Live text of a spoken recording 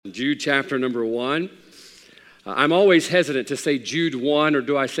Jude chapter number 1. I'm always hesitant to say Jude 1 or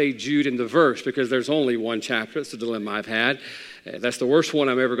do I say Jude in the verse because there's only one chapter. It's a dilemma I've had. That's the worst one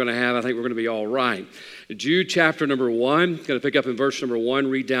I'm ever going to have. I think we're going to be all right. Jude chapter number 1, going to pick up in verse number 1,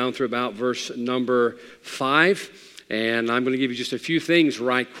 read down through about verse number 5. And I'm going to give you just a few things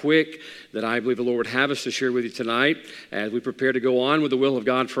right quick that I believe the Lord would have us to share with you tonight as we prepare to go on with the will of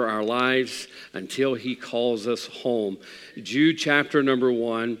God for our lives until He calls us home. Jude chapter number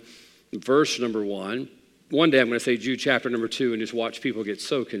 1, verse number 1. One day I'm going to say Jude chapter number 2 and just watch people get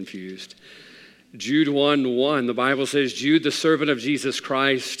so confused. Jude 1:1, the Bible says, Jude, the servant of Jesus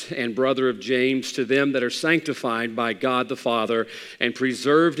Christ and brother of James, to them that are sanctified by God the Father and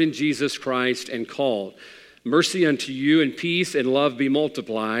preserved in Jesus Christ and called. Mercy unto you and peace and love be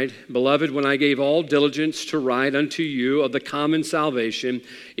multiplied. Beloved, when I gave all diligence to write unto you of the common salvation,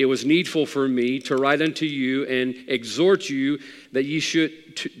 it was needful for me to write unto you and exhort you that ye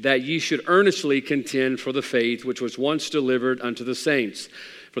should earnestly contend for the faith which was once delivered unto the saints.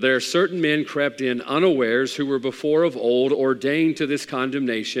 For there are certain men crept in unawares who were before of old ordained to this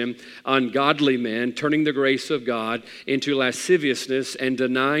condemnation, ungodly men, turning the grace of God into lasciviousness and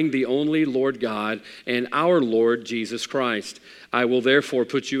denying the only Lord God and our Lord Jesus Christ. I will therefore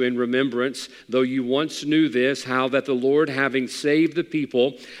put you in remembrance, though you once knew this, how that the Lord, having saved the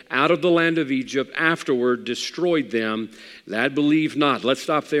people out of the land of Egypt, afterward destroyed them that believe not. Let's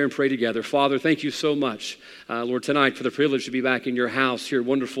stop there and pray together. Father, thank you so much, Lord, tonight for the privilege to be back in your house, hear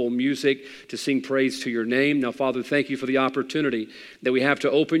wonderful music, to sing praise to your name. Now, Father, thank you for the opportunity that we have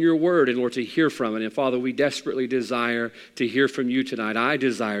to open your word and, Lord, to hear from it. And, Father, we desperately desire to hear from you tonight. I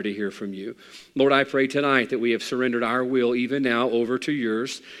desire to hear from you. Lord, I pray tonight that we have surrendered our will even now over to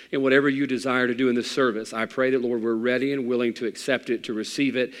yours in whatever you desire to do in this service. I pray that, Lord, we're ready and willing to accept it, to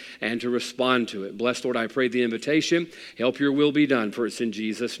receive it, and to respond to it. Bless, Lord, I pray the invitation. Help your will be done, for it's in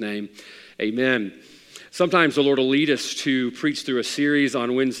Jesus' name. Amen. Sometimes the Lord will lead us to preach through a series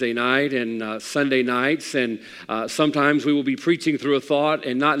on Wednesday night and Sunday nights, and sometimes we will be preaching through a thought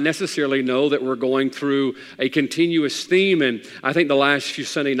and not necessarily know that we're going through a continuous theme, and I think the last few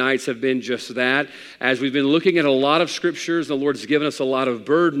Sunday nights have been just that. As we've been looking at a lot of scriptures, the Lord's given us a lot of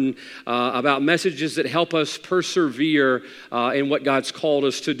burden about messages that help us persevere in what God's called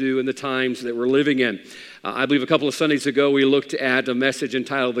us to do in the times that we're living in. I believe a couple of Sundays ago we looked at a message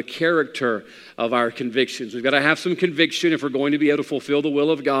entitled The Character of Our Convictions. We've got to have some conviction if we're going to be able to fulfill the will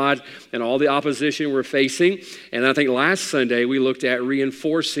of God and all the opposition we're facing. And I think last Sunday we looked at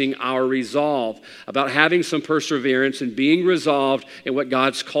reinforcing our resolve, about having some perseverance and being resolved in what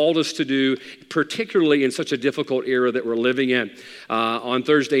God's called us to do, particularly in such a difficult era that we're living in. On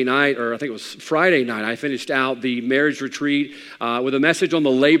Thursday night, or I think it was Friday night, I finished out the marriage retreat with a message on the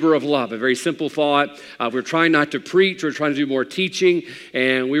labor of love, a very simple thought. We're trying not to preach, we're trying to do more teaching,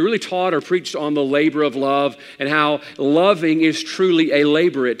 and we really taught or preached on the labor of love and how loving is truly a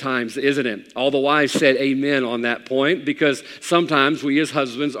labor at times, isn't it? All the wives said amen on that point, because sometimes we as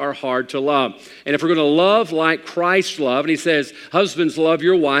husbands are hard to love. And if we're going to love like Christ loved, and he says, husbands, love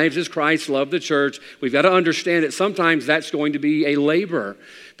your wives as Christ loved the church, we've got to understand that sometimes that's going to be a labor.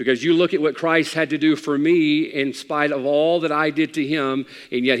 Because you look at what Christ had to do for me in spite of all that I did to him,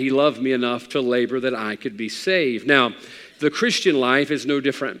 and yet he loved me enough to labor that I could be saved. Now, the Christian life is no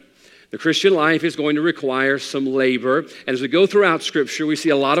different. The Christian life is going to require some labor. And as we go throughout Scripture, we see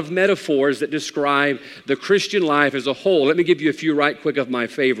a lot of metaphors that describe the Christian life as a whole. Let me give you a few right quick of my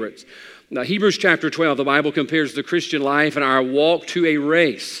favorites. Now, Hebrews chapter 12, the Bible compares the Christian life and our walk to a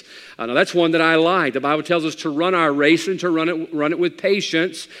race. Now, that's one that I like. The Bible tells us to run our race and to run it with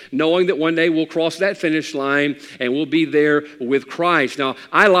patience, knowing that one day we'll cross that finish line and we'll be there with Christ. Now,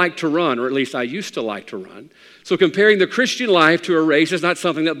 I like to run, or at least I used to like to run. So comparing the Christian life to a race is not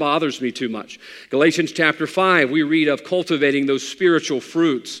something that bothers me too much. Galatians chapter 5, we read of cultivating those spiritual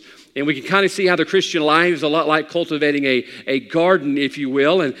fruits. And we can kind of see how the Christian life is a lot like cultivating a garden, if you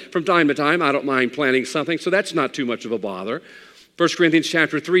will. And from time to time, I don't mind planting something, so that's not too much of a bother. 1 Corinthians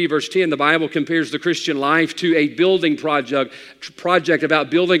chapter 3, verse 10, the Bible compares the Christian life to a building project about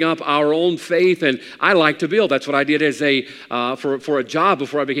building up our own faith. And I like to build. That's what I did as for a job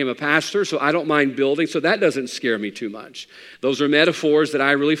before I became a pastor, so I don't mind building, so that doesn't scare me too much. Those are metaphors that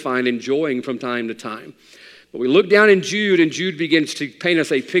I really find enjoying from time to time. But we look down in Jude, and Jude begins to paint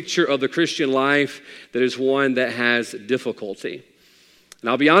us a picture of the Christian life that is one that has difficulty. And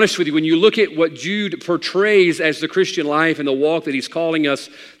I'll be honest with you, when you look at what Jude portrays as the Christian life and the walk that he's calling us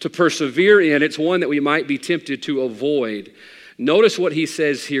to persevere in, it's one that we might be tempted to avoid. Notice what he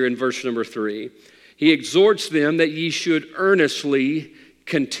says here in verse number 3. He exhorts them that ye should earnestly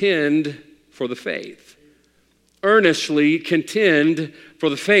contend for the faith. earnestly contend for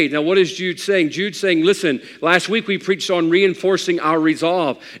the faith. Now, what is Jude saying? Jude's saying, listen, last week we preached on reinforcing our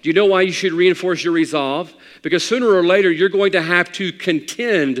resolve. Do you know why you should reinforce your resolve? Because sooner or later, you're going to have to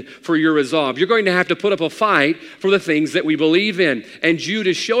contend for your resolve. You're going to have to put up a fight for the things that we believe in. And Jude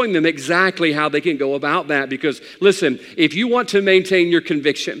is showing them exactly how they can go about that. Because, listen, if you want to maintain your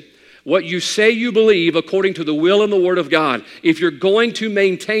conviction, what you say you believe according to the will and the word of God, if you're going to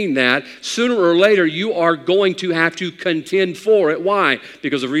maintain that, sooner or later you are going to have to contend for it. Why?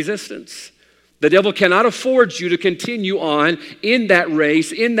 Because of resistance. The devil cannot afford you to continue on in that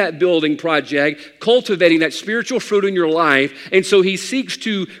race, in that building project, cultivating that spiritual fruit in your life. And so he seeks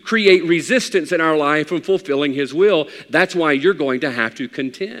to create resistance in our life from fulfilling his will. That's why you're going to have to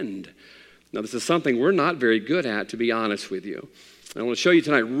contend. Now, this is something we're not very good at, to be honest with you. I want to show you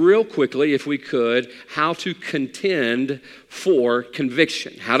tonight real quickly, if we could, how to contend for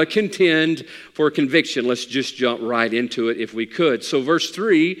conviction. How to contend for conviction. Let's just jump right into it if we could. So verse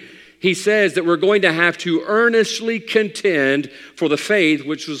 3, he says that we're going to have to earnestly contend for the faith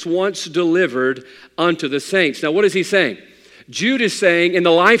which was once delivered unto the saints. Now, what is he saying? Jude is saying in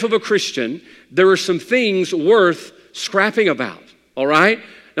the life of a Christian, there are some things worth scrapping about, all right?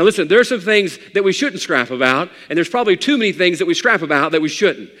 Now listen, there are some things that we shouldn't scrap about, and there's probably too many things that we scrap about that we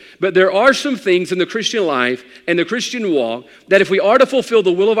shouldn't. But there are some things in the Christian life and the Christian walk that if we are to fulfill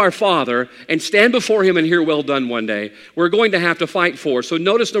the will of our Father and stand before Him and hear well done one day, we're going to have to fight for. So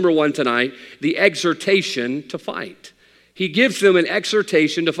notice number 1 tonight, the exhortation to fight. He gives them an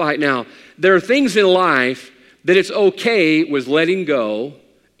exhortation to fight. Now, there are things in life that it's okay with letting go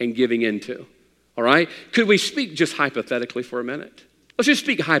and giving into. All right? Could we speak just hypothetically for a minute? Let's just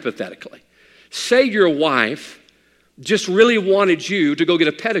speak hypothetically. Say your wife just really wanted you to go get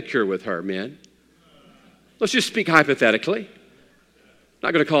a pedicure with her, men. Let's just speak hypothetically.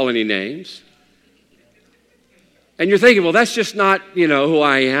 Not going to call any names. And you're thinking, well, that's just not, who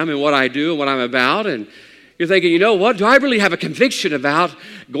I am and what I do and what I'm about. And you're thinking, you know what? Do I really have a conviction about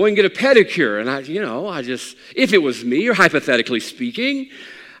going to get a pedicure? And if it was me, or hypothetically speaking,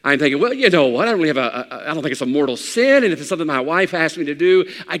 I'm thinking, well, you know what? I don't think it's a mortal sin. And if it's something my wife asked me to do,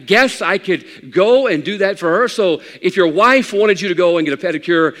 I guess I could go and do that for her. So if your wife wanted you to go and get a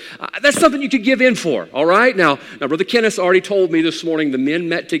pedicure, that's something you could give in for, all right? Now, Brother Kenneth already told me this morning the men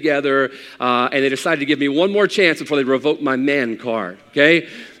met together and they decided to give me one more chance before they revoked my man card, okay?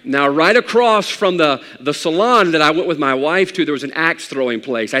 Now, right across from the salon that I went with my wife to, there was an axe throwing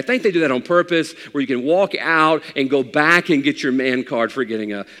place. I think they do that on purpose, where you can walk out and go back and get your man card for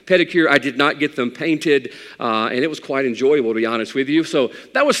getting a pedicure. I did not get them painted, and it was quite enjoyable, to be honest with you. So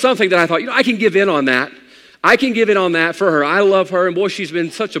that was something that I thought, I can give in on that. I can give in on that for her. I love her, and boy, she's been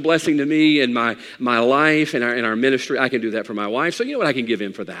such a blessing to me in my life and our ministry. I can do that for my wife. So you know what? I can give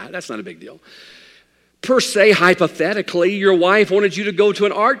in for that. That's not a big deal. Per se, hypothetically, your wife wanted you to go to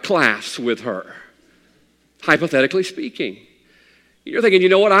an art class with her. Hypothetically speaking. You're thinking, you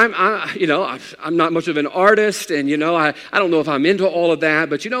know what, I'm not much of an artist, and, I don't know if I'm into all of that,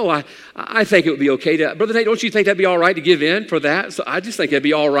 but, I think it would be okay to, Brother Nate, don't you think that'd be all right to give in for that? So I just think it'd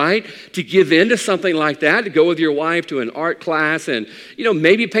be all right to give in to something like that, to go with your wife to an art class and,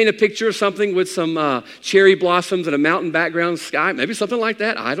 maybe paint a picture of something with some cherry blossoms and a mountain background sky, maybe something like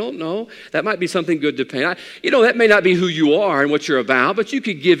that. I don't know. That might be something good to paint. That may not be who you are and what you're about, but you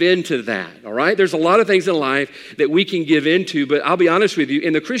could give in to that, all right? There's a lot of things in life that we can give into, but I'll be honest with you,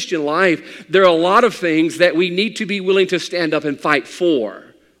 in the Christian life, there are a lot of things that we need to be willing to stand up and fight for.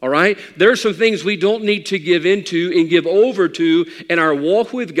 All right? There are some things we don't need to give into and give over to in our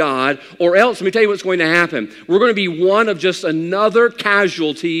walk with God, or else, let me tell you what's going to happen. We're going to be one of just another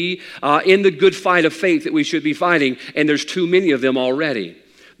casualty in the good fight of faith that we should be fighting, and there's too many of them already.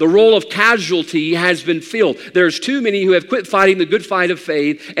 The role of casualty has been filled. There's too many who have quit fighting the good fight of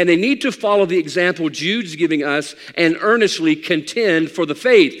faith, and they need to follow the example Jude's giving us and earnestly contend for the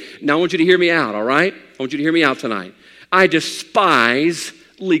faith. Now, I want you to hear me out, all right? I want you to hear me out tonight. I despise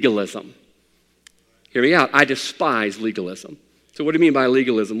legalism. Hear me out. I despise legalism. So what do you mean by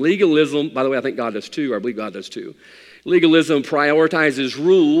legalism? Legalism, by the way, I think God does too, or I believe God does too. Legalism prioritizes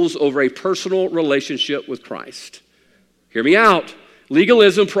rules over a personal relationship with Christ. Hear me out.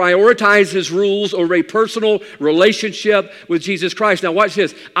 Legalism prioritizes rules over a personal relationship with Jesus Christ. Now watch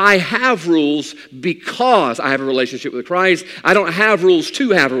this. I have rules because I have a relationship with Christ. I don't have rules to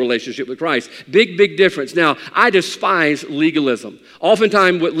have a relationship with Christ. Big, big difference. Now, I despise legalism.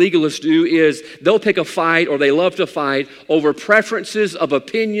 Oftentimes what legalists do is they'll pick a fight, or they love to fight over preferences of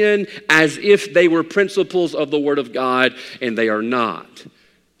opinion as if they were principles of the Word of God, and they are not.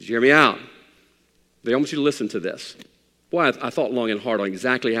 Did you hear me out? I want you to listen to this. Boy, I thought long and hard on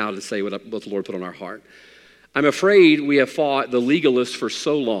exactly how to say what the Lord put on our heart. I'm afraid we have fought the legalists for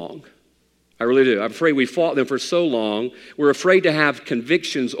so long. I really do. I'm afraid we fought them for so long. We're afraid to have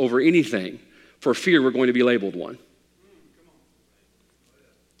convictions over anything for fear we're going to be labeled one.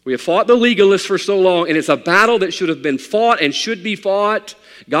 We have fought the legalists for so long, and it's a battle that should have been fought and should be fought.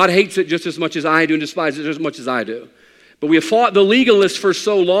 God hates it just as much as I do and despises it just as much as I do. But we have fought the legalists for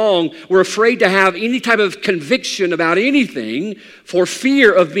so long, we're afraid to have any type of conviction about anything for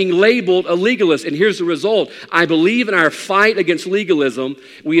fear of being labeled a legalist. And here's the result. I believe in our fight against legalism,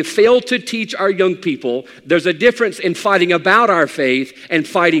 we have failed to teach our young people there's a difference in fighting about our faith and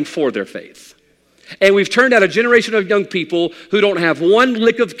fighting for their faith. And we've turned out a generation of young people who don't have one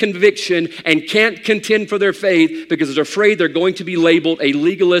lick of conviction and can't contend for their faith because they're afraid they're going to be labeled a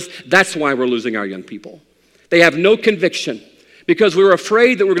legalist. That's why we're losing our young people. They have no conviction because we're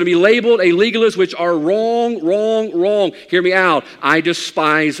afraid that we're going to be labeled a legalist, which are wrong, wrong, wrong. Hear me out. I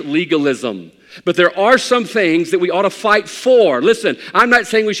despise legalism. But there are some things that we ought to fight for. Listen, I'm not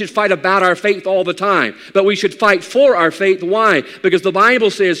saying we should fight about our faith all the time, but we should fight for our faith. Why? Because the Bible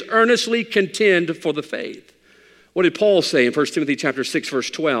says, earnestly contend for the faith. What did Paul say in 1 Timothy chapter 6, verse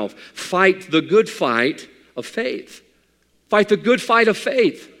 12? Fight the good fight of faith. Fight the good fight of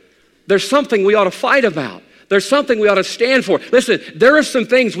faith. There's something we ought to fight about. There's something we ought to stand for. Listen, there are some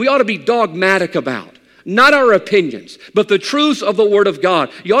things we ought to be dogmatic about. Not our opinions, but the truths of the Word of God.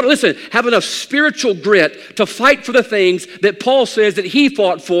 You ought to, listen, have enough spiritual grit to fight for the things that Paul says that he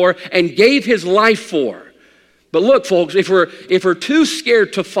fought for and gave his life for. But look, folks, if we're too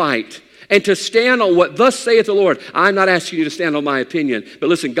scared to fight and to stand on what thus saith the Lord, I'm not asking you to stand on my opinion, but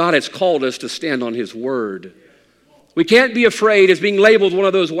listen, God has called us to stand on His Word. We can't be afraid as being labeled one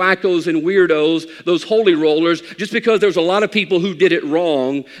of those wackos and weirdos, those holy rollers, just because there's a lot of people who did it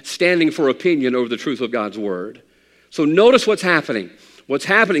wrong standing for opinion over the truth of God's Word. So notice what's happening. What's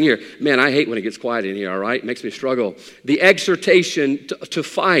happening here? Man, I hate when it gets quiet in here, all right? It makes me struggle. The exhortation to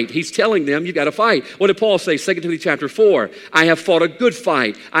fight. He's telling them, you got to fight. What did Paul say? 2 Timothy chapter 4. I have fought a good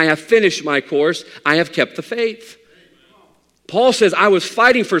fight. I have finished my course. I have kept the faith. Paul says, I was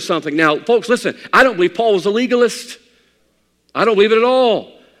fighting for something. Now, folks, listen, I don't believe Paul was a legalist. I don't believe it at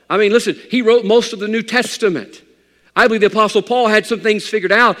all. I mean, listen, he wrote most of the New Testament. I believe the Apostle Paul had some things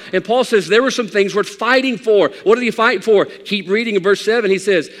figured out, and Paul says there were some things worth fighting for. What did he fight for? Keep reading in verse 7. He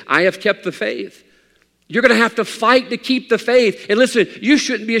says, I have kept the faith. You're going to have to fight to keep the faith. And listen, you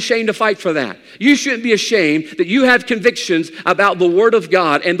shouldn't be ashamed to fight for that. You shouldn't be ashamed that you have convictions about the Word of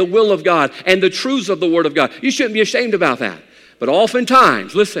God and the will of God and the truths of the Word of God. You shouldn't be ashamed about that. But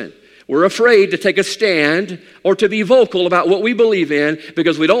oftentimes, listen, we're afraid to take a stand or to be vocal about what we believe in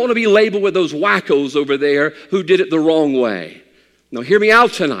because we don't want to be labeled with those wackos over there who did it the wrong way. Now, hear me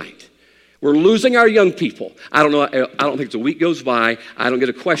out tonight. We're losing our young people. I don't think a week goes by, I don't get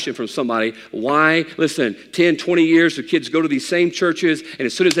a question from somebody. Why? Listen, 10, 20 years, the kids go to these same churches, and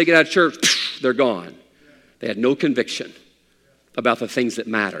as soon as they get out of church, they're gone. They had no conviction about the things that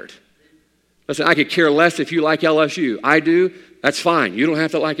mattered. Listen, I could care less if you like LSU. I do. That's fine. You don't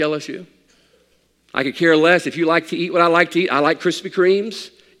have to like LSU. I could care less if you like to eat what I like to eat. I like Krispy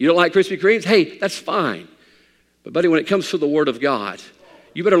Kremes. You don't like Krispy Kremes? Hey, that's fine. But buddy, when it comes to the Word of God,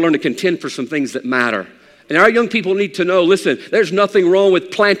 you better learn to contend for some things that matter. And our young people need to know, listen, there's nothing wrong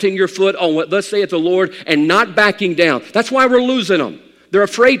with planting your foot on what thus saith the Lord and not backing down. That's why we're losing them. They're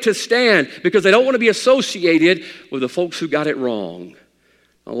afraid to stand because they don't want to be associated with the folks who got it wrong.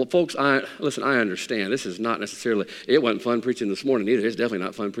 Well, folks, I understand. This is not necessarily, it wasn't fun preaching this morning either. It's definitely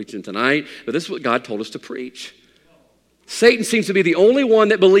not fun preaching tonight. But this is what God told us to preach. Satan seems to be the only one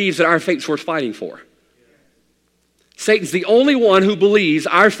that believes that our fate's worth fighting for. Satan's the only one who believes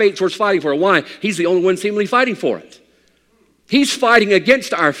our fate's worth fighting for. Why? He's the only one seemingly fighting for it. He's fighting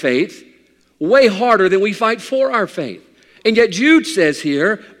against our faith way harder than we fight for our faith. And yet Jude says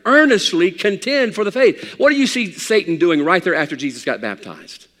here, earnestly contend for the faith. What do you see Satan doing right there after Jesus got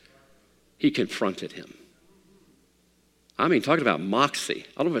baptized? He confronted him. I mean, talking about moxie.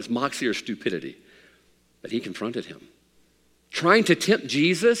 I don't know if it's moxie or stupidity, but he confronted him. Trying to tempt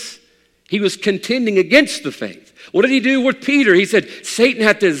Jesus, he was contending against the faith. What did he do with Peter? He said, Satan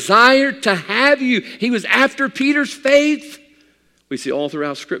hath desired to have you. He was after Peter's faith. We see all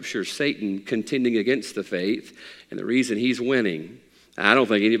throughout Scripture Satan contending against the faith, and the reason he's winning, I don't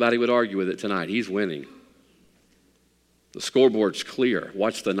think anybody would argue with it tonight. He's winning. The scoreboard's clear.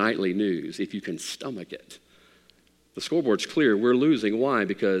 Watch the nightly news if you can stomach it. The scoreboard's clear. We're losing. Why?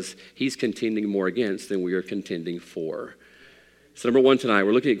 Because he's contending more against than we are contending for. So number one tonight,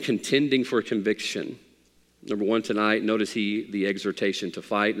 we're looking at contending for conviction. Number one tonight, notice the exhortation to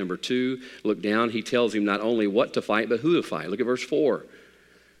fight. Number two, look down. He tells him not only what to fight, but who to fight. Look at verse 4.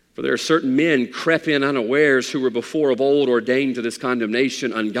 For there are certain men crept in unawares who were before of old ordained to this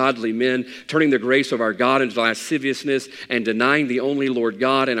condemnation, ungodly men, turning the grace of our God into lasciviousness and denying the only Lord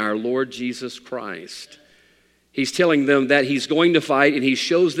God and our Lord Jesus Christ. He's telling them that he's going to fight, and he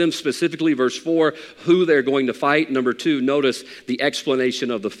shows them specifically, verse 4, who they're going to fight. Number 2, notice the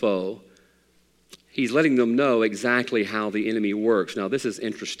explanation of the foe. He's letting them know exactly how the enemy works. Now, this is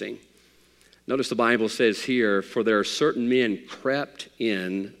interesting. Notice the Bible says here, for there are certain men crept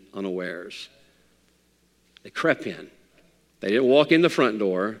in unawares. They crept in. They didn't walk in the front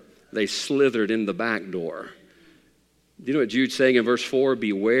door. They slithered in the back door. Do you know what Jude's saying in verse 4?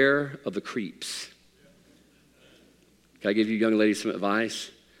 Beware of the creeps. Can I give you young ladies some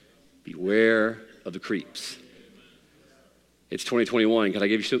advice? Beware of the creeps. It's 2021. Can I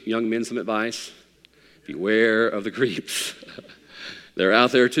give you some young men some advice? Beware of the creeps. They're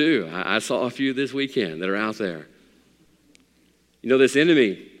out there too. I saw a few this weekend that are out there. You know, this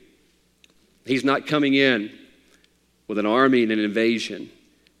enemy, he's not coming in with an army and an invasion.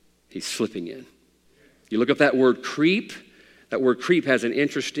 He's slipping in. You look up that word creep. That word creep has an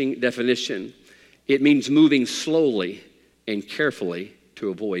interesting definition. It means moving slowly and carefully to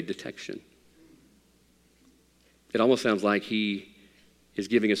avoid detection. It almost sounds like he is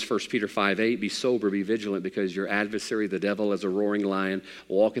giving us 1 Peter 5:8, be sober, be vigilant, because your adversary, the devil, as a roaring lion,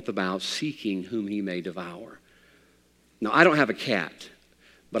 walketh about, seeking whom he may devour. Now, I don't have a cat,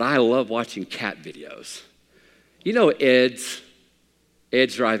 but I love watching cat videos. You know Ed's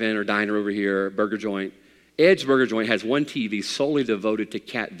Drive-In or Diner over here, Burger Joint. Ed's Burger Joint has one TV solely devoted to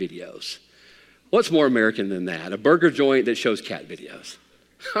cat videos. What's more American than that? A burger joint that shows cat videos.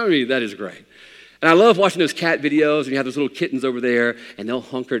 I mean, that is great. And I love watching those cat videos, and you have those little kittens over there, and they'll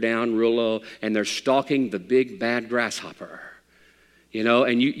hunker down real low, and they're stalking the big bad grasshopper. You know,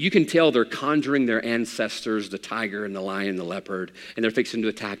 and you can tell they're conjuring their ancestors, the tiger and the lion, the leopard, and they're fixing to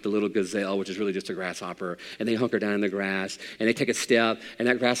attack the little gazelle, which is really just a grasshopper, and they hunker down in the grass, and they take a step, and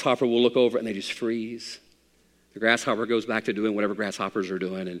that grasshopper will look over, and they just freeze. The grasshopper goes back to doing whatever grasshoppers are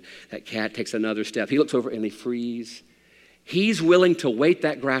doing, and that cat takes another step. He looks over, and they freeze. He's willing to wait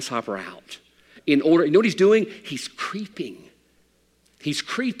that grasshopper out in order. You know what he's doing? He's creeping. He's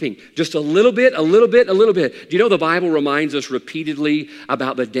creeping just a little bit, a little bit, a little bit. Do you know the Bible reminds us repeatedly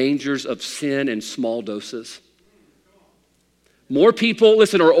about the dangers of sin in small doses? More people,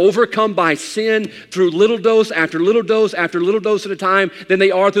 listen, are overcome by sin through little dose after little dose after little dose at a time than they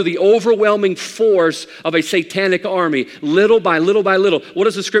are through the overwhelming force of a satanic army, little by little by little. What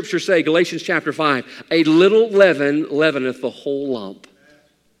does the scripture say? Galatians chapter 5, a little leaven leaveneth the whole lump.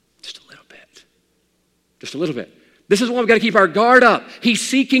 Just a little bit. Just a little bit. This is why we've got to keep our guard up. He's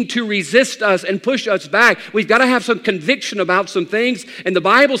seeking to resist us and push us back. We've got to have some conviction about some things. And the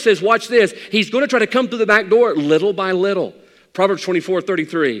Bible says, watch this, he's going to try to come through the back door little by little. Proverbs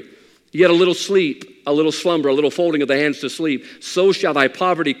 24:33, yet a little sleep, a little slumber, a little folding of the hands to sleep, so shall thy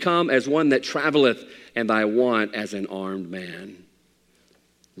poverty come as one that traveleth, and thy want as an armed man.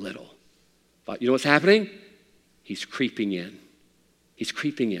 Little. But you know what's happening? He's creeping in. He's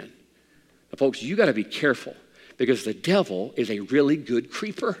creeping in. Now, folks, you got to be careful, because the devil is a really good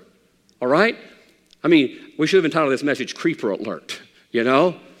creeper, all right? I mean, we should have entitled this message, Creeper Alert, you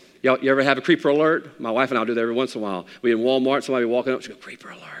know? You ever have a creeper alert? My wife and I will do that every once in a while. We in Walmart, somebody walking up, she goes, creeper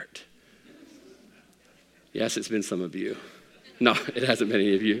alert. Yes, it's been some of you. No, it hasn't been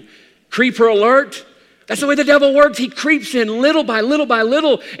any of you. Creeper alert. That's the way the devil works. He creeps in little by little by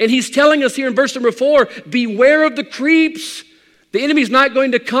little. And he's telling us here in verse number 4, beware of the creeps. The enemy's not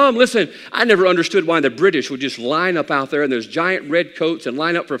going to come. Listen, I never understood why the British would just line up out there in those giant red coats and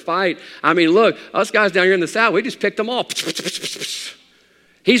line up for fight. I mean, look, us guys down here in the South, we just picked them off.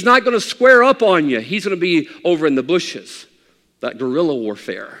 He's not going to square up on you. He's going to be over in the bushes, that guerrilla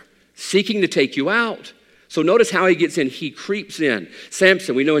warfare, seeking to take you out. So notice how he gets in. He creeps in.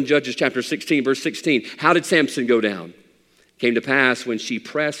 Samson, we know in Judges chapter 16, verse 16, how did Samson go down? Came to pass when she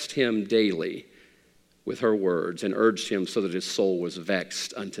pressed him daily with her words and urged him so that his soul was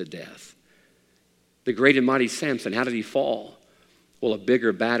vexed unto death. The great and mighty Samson, how did he fall? Well, a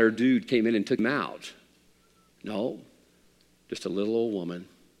bigger, badder dude came in and took him out. No, just a little old woman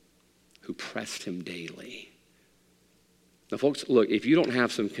who pressed him daily. Now, folks, look, if you don't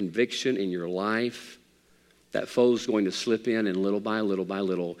have some conviction in your life, that foe's going to slip in and little by little by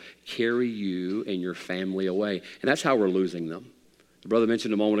little carry you and your family away. And that's how we're losing them. The brother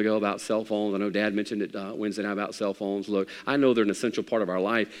mentioned a moment ago about cell phones. I know Dad mentioned it Wednesday night about cell phones. Look, I know they're an essential part of our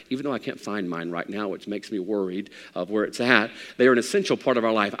life, even though I can't find mine right now, which makes me worried of where it's at. They're an essential part of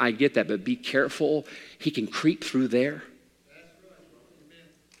our life. I get that, but be careful. He can creep through there.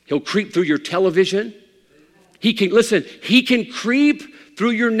 He'll creep through your television. He can creep through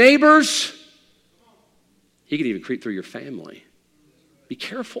your neighbors. He can even creep through your family. Be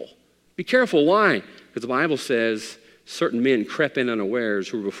careful. Be careful. Why? Because the Bible says certain men crept in unawares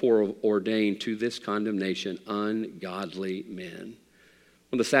who were before ordained to this condemnation, ungodly men.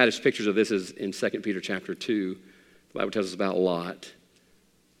 One of the saddest pictures of this is in 2 Peter chapter 2. The Bible tells us about Lot.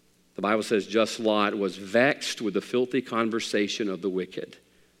 The Bible says, just Lot was vexed with the filthy conversation of the wicked.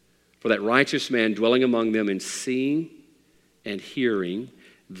 For that righteous man dwelling among them in seeing and hearing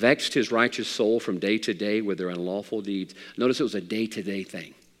vexed his righteous soul from day to day with their unlawful deeds. Notice it was a day-to-day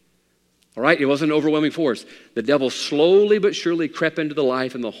thing. All right? It wasn't an overwhelming force. The devil slowly but surely crept into the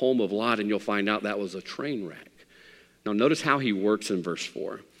life and the home of Lot, and you'll find out that was a train wreck. Now, notice how he works in verse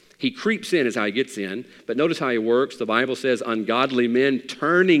 4. He creeps in is how he gets in, but notice how he works. The Bible says, ungodly men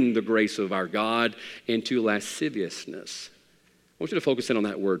turning the grace of our God into lasciviousness. I want you to focus in on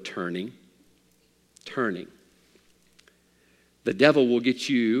that word, turning. Turning. The devil will get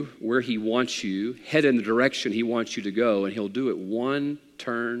you where he wants you, head in the direction he wants you to go, and he'll do it one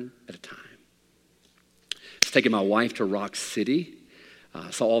turn at a time. I was taking my wife to Rock City.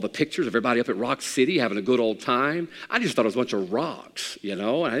 Saw all the pictures of everybody up at Rock City having a good old time. I just thought it was a bunch of rocks, you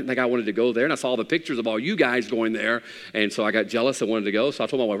know. I didn't think I wanted to go there. And I saw all the pictures of all you guys going there. And so I got jealous and wanted to go. So I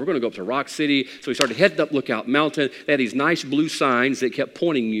told my wife, we're going to go up to Rock City. So we started heading up Lookout Mountain. They had these nice blue signs that kept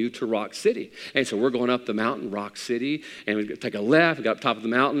pointing you to Rock City. And so we're going up the mountain, Rock City. And we take a left, we got up top of the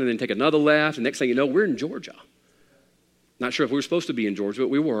mountain, and then take another left. And next thing you know, we're in Georgia. Not sure if we were supposed to be in Georgia, but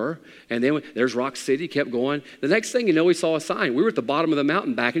we were. And then there's Rock City, kept going. The next thing you know, we saw a sign. We were at the bottom of the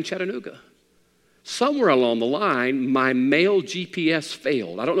mountain back in Chattanooga. Somewhere along the line, my male GPS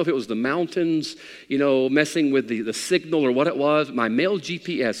failed. I don't know if it was the mountains, you know, messing with the signal or what it was. My male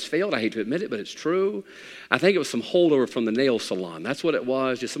GPS failed. I hate to admit it, but it's true. I think it was some holdover from the nail salon. That's what it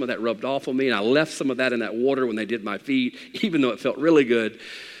was. Just some of that rubbed off on me. And I left some of that in that water when they did my feet, even though it felt really good.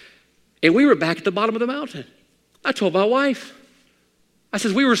 And we were back at the bottom of the mountain. I told my wife, I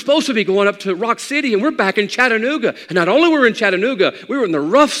said, we were supposed to be going up to Rock City, and we're back in Chattanooga. And not only were we in Chattanooga, we were in the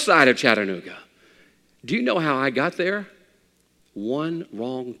rough side of Chattanooga. Do you know how I got there? One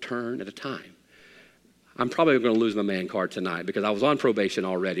wrong turn at a time. I'm probably going to lose my man card tonight because I was on probation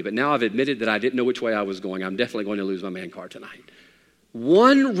already, but now I've admitted that I didn't know which way I was going. I'm definitely going to lose my man card tonight.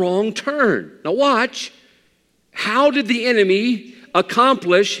 One wrong turn. Now watch. How did the enemy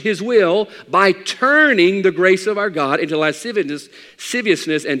accomplish his will? By turning the grace of our God into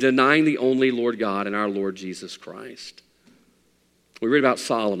lasciviousness and denying the only Lord God and our Lord Jesus Christ. We read about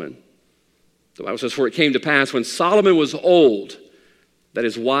Solomon. The Bible says, for it came to pass when Solomon was old that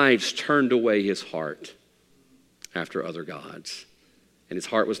his wives turned away his heart after other gods. And his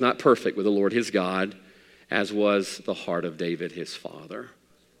heart was not perfect with the Lord his God, as was the heart of David his father.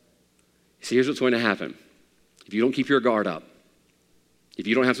 See, here's what's going to happen. If you don't keep your guard up, if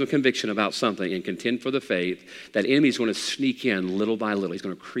you don't have some conviction about something and contend for the faith, that enemy is going to sneak in little by little. He's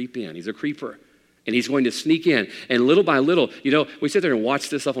going to creep in. He's a creeper. And he's going to sneak in. And little by little, you know, we sit there and watch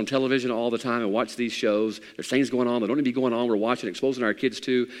this stuff on television all the time and watch these shows. There's things going on that don't need to be going on. We're watching, exposing our kids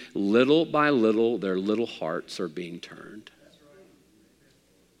to. Little by little, their little hearts are being turned.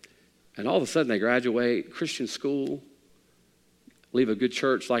 And all of a sudden they graduate Christian school, leave a good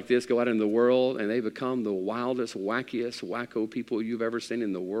church like this, go out into the world, and they become the wildest, wackiest, wacko people you've ever seen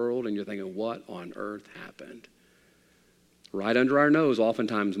in the world. And you're thinking, what on earth happened? Right under our nose,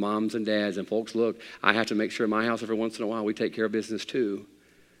 oftentimes, moms and dads and folks, look, I have to make sure in my house every once in a while we take care of business too.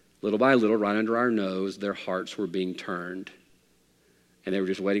 Little by little, right under our nose, their hearts were being turned. And they were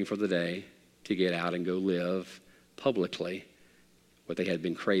just waiting for the day to get out and go live publicly what they had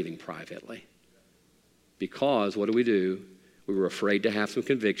been craving privately. Because what do? We were afraid to have some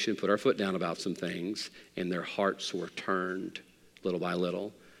conviction, put our foot down about some things, and their hearts were turned little by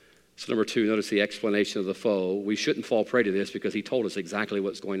little. So number 2, notice the explanation of the foe. We shouldn't fall prey to this because he told us exactly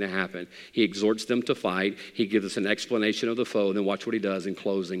what's going to happen. He exhorts them to fight. He gives us an explanation of the foe, and then watch what he does in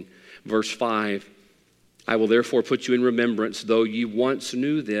closing. Verse 5, I will therefore put you in remembrance, though you once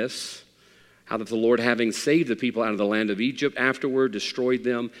knew this, how that the Lord, having saved the people out of the land of Egypt, afterward destroyed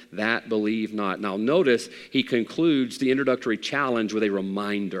them that believe not. Now notice he concludes the introductory challenge with a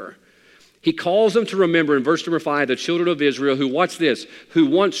reminder. He calls them to remember in verse number 5, the children of Israel who, watch this, who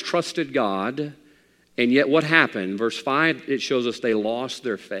once trusted God, and yet what happened? Verse 5, it shows us they lost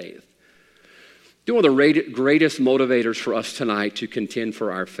their faith. You know, one of the greatest motivators for us tonight to contend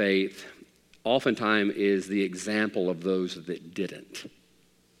for our faith oftentimes is the example of those that didn't.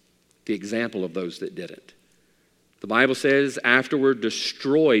 The example of those that didn't. The Bible says, afterward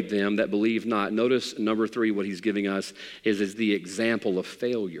destroyed them that believe not. Notice number 3, what he's giving us is the example of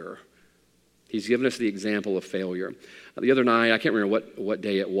failure. He's given us the example of failure. The other night, I can't remember what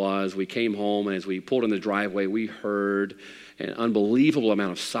day it was, we came home, and as we pulled in the driveway, we heard an unbelievable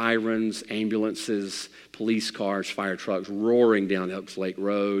amount of sirens, ambulances, police cars, fire trucks roaring down Elks Lake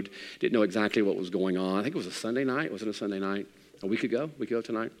Road. Didn't know exactly what was going on. I think it was a Sunday night. Was it a Sunday night? A week ago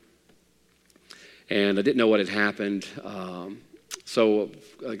tonight. And I didn't know what had happened. So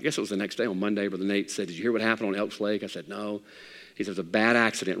I guess it was the next day on Monday, Brother Nate said, "Did you hear what happened on Elks Lake?" I said, "No." He said, "There's a bad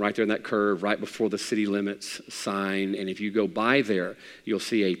accident right there in that curve, right before the city limits sign. And if you go by there, you'll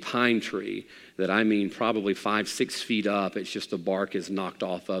see a pine tree that, I mean, probably 5-6 feet up. It's just the bark is knocked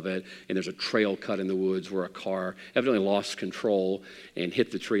off of it. And there's a trail cut in the woods where a car evidently lost control and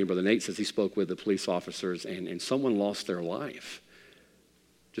hit the tree." And Brother Nate says he spoke with the police officers, and someone lost their life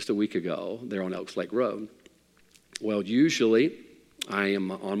just a week ago there on Elks Lake Road. Well, usually I am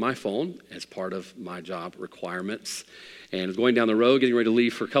on my phone as part of my job requirements. And I was going down the road, getting ready to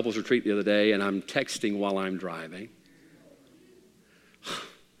leave for couples retreat the other day, and I'm texting while I'm driving.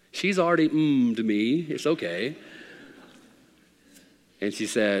 She's already to me. It's okay. And she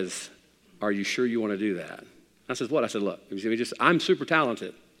says, "Are you sure you want to do that?" I said, "What?" I said, "Look, I'm super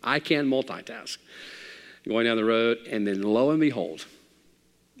talented. I can multitask." Going down the road, and then lo and behold,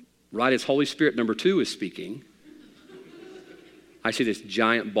 right as Holy Spirit number 2 is speaking, I see this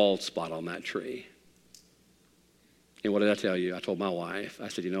giant bald spot on that tree. And what did I tell you? I told my wife, I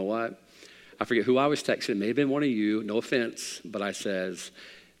said, "You know what? I forget who I was texting. It may have been one of you, no offense, but I says,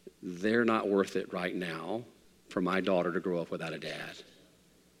 they're not worth it right now for my daughter to grow up without a dad."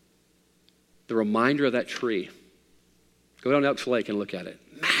 The reminder of that tree. Go down Elks Lake and look at it.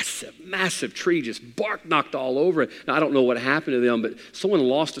 Massive, massive tree, just bark knocked all over it. Now, I don't know what happened to them, but someone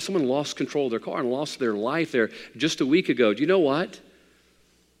lost control of their car and lost their life there just a week ago. Do you know what?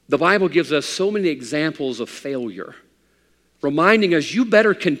 The Bible gives us so many examples of failure, reminding us you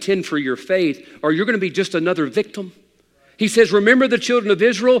better contend for your faith or you're going to be just another victim. He says, "Remember the children of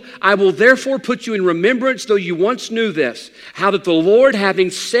Israel. I will therefore put you in remembrance, though you once knew this, how that the Lord,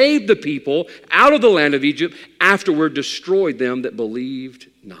 having saved the people out of the land of Egypt, afterward destroyed them that believed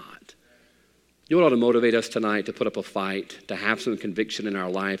not." You know what ought to motivate us tonight to put up a fight, to have some conviction in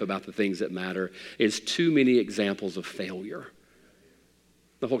our life about the things that matter, is too many examples of failure.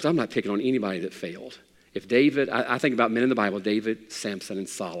 Now, folks, I'm not picking on anybody that failed. If David, I think about men in the Bible, David, Samson, and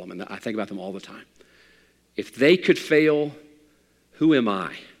Solomon. I think about them all the time. If they could fail, who am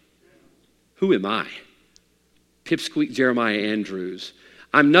I? Who am I? Pipsqueak Jeremiah Andrews.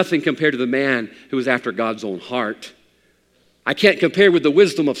 I'm nothing compared to the man who was after God's own heart. I can't compare with the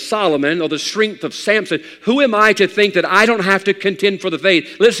wisdom of Solomon or the strength of Samson. Who am I to think that I don't have to contend for the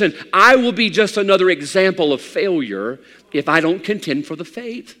faith? Listen, I will be just another example of failure if I don't contend for the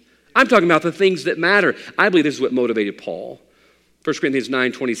faith. I'm talking about the things that matter. I believe this is what motivated Paul. 1 Corinthians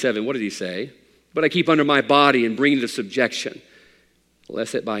 9:27, what did he say? "But I keep under my body and bring it to subjection,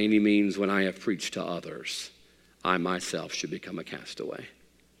 lest it by any means when I have preached to others, I myself should become a castaway."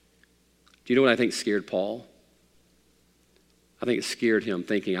 Do you know what I think scared Paul? I think it scared him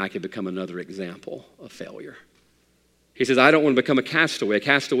thinking I could become another example of failure. He says, "I don't want to become a castaway." A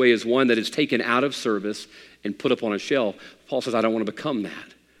castaway is one that is taken out of service and put up on a shelf. Paul says, "I don't want to become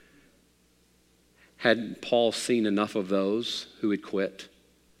that." Had Paul seen enough of those who had quit?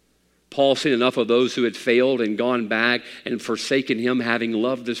 Paul seen enough of those who had failed and gone back and forsaken him, having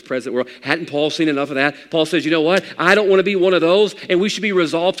loved this present world? Hadn't Paul seen enough of that? Paul says, "You know what? I don't want to be one of those, and we should be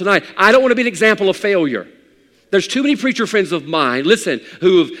resolved tonight. I don't want to be an example of failure." There's too many preacher friends of mine, listen,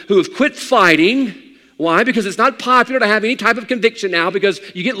 who have quit fighting. Why? Because it's not popular to have any type of conviction now because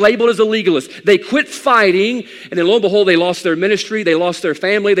you get labeled as a legalist. They quit fighting, and then lo and behold, they lost their ministry, they lost their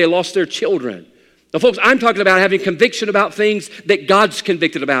family, they lost their children. Now, folks, I'm talking about having conviction about things that God's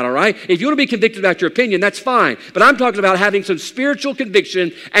convicted about, all right? If you want to be convicted about your opinion, that's fine. But I'm talking about having some spiritual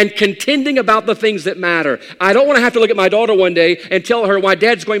conviction and contending about the things that matter. I don't want to have to look at my daughter one day and tell her why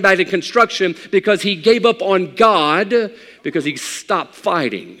Dad's going back to construction because he gave up on God because he stopped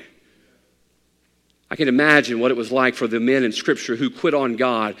fighting. I can imagine what it was like for the men in Scripture who quit on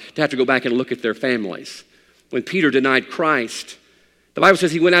God to have to go back and look at their families. When Peter denied Christ, the Bible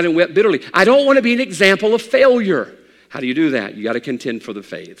says he went out and wept bitterly. I don't want to be an example of failure. How do you do that? You got to contend for the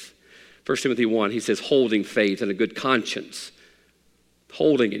faith. 1 Timothy 1, he says, holding faith and a good conscience.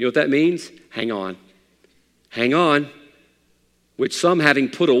 Holding it. You know what that means? Hang on. Hang on. Which some having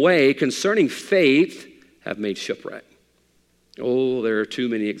put away concerning faith have made shipwreck. Oh, there are too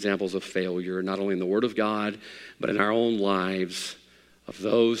many examples of failure, not only in the Word of God, but in our own lives of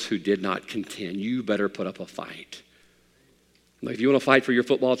those who did not contend. You better put up a fight. If you want to fight for your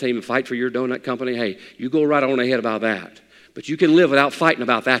football team and fight for your donut company, hey, you go right on ahead about that. But you can live without fighting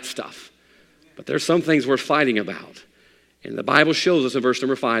about that stuff. But there's some things worth fighting about. And the Bible shows us in verse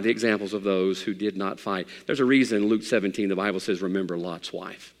number 5 the examples of those who did not fight. There's a reason in Luke 17 the Bible says, remember Lot's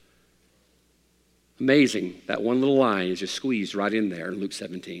wife. Amazing. That one little line is just squeezed right in there in Luke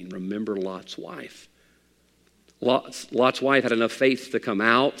 17. Remember Lot's wife. Lot's wife had enough faith to come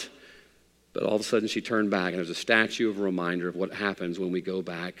out, but all of a sudden she turned back. And there's a statue of a reminder of what happens when we go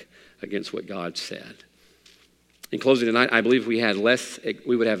back against what God said. In closing tonight, I believe we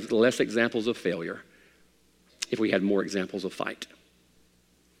would have less examples of failure if we had more examples of fight.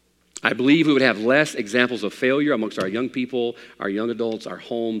 I believe we would have less examples of failure amongst our young people, our young adults, our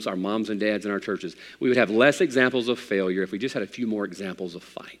homes, our moms and dads in our churches. We would have less examples of failure if we just had a few more examples of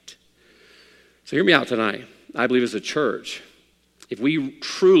fight. So hear me out tonight. I believe as a church, if we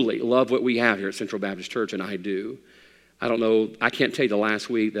truly love what we have here at Central Baptist Church, and I do, I don't know, I can't tell you the last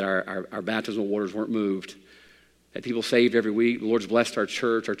week that our baptismal waters weren't moved, that people saved every week. The Lord's blessed our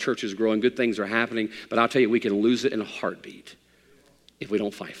church is growing, good things are happening, but I'll tell you, we can lose it in a heartbeat if we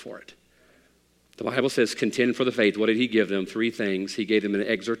don't fight for it. The Bible says contend for the faith. What did he give them? 3 things. He gave them an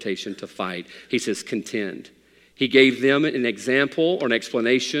exhortation to fight. He says contend. He gave them an example or an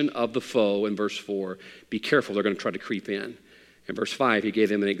explanation of the foe in verse 4. Be careful, they're going to try to creep in. In verse 5, he gave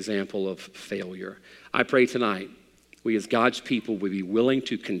them an example of failure. I pray tonight, we as God's people will be willing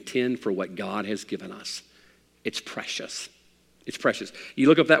to contend for what God has given us. It's precious. It's precious. You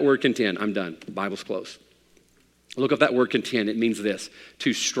look up that word contend. I'm done. The Bible's close. Look up that word contend. It means this,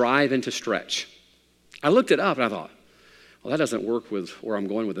 to strive and to stretch. I looked it up and I thought, well, that doesn't work with where I'm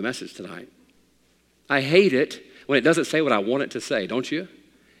going with the message tonight. I hate it when it doesn't say what I want it to say, don't you?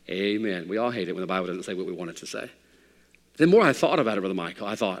 Amen. We all hate it when the Bible doesn't say what we want it to say. The more I thought about it, Brother Michael,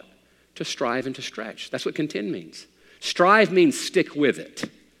 I thought, to strive and to stretch. That's what contend means. Strive means stick with it.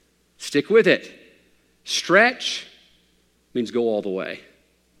 Stick with it. Stretch means go all the way.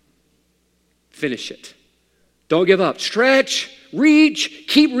 Finish it. Don't give up. Stretch, reach,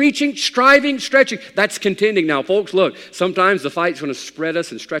 keep reaching, striving, stretching. That's contending. Now, folks, look, sometimes the fight's going to spread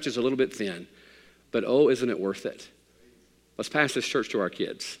us and stretch us a little bit thin. But oh, isn't it worth it? Let's pass this church to our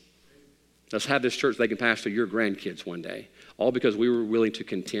kids. Let's have this church they can pass to your grandkids one day. All because we were willing to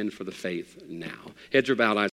contend for the faith now. Heads are bowed, eyes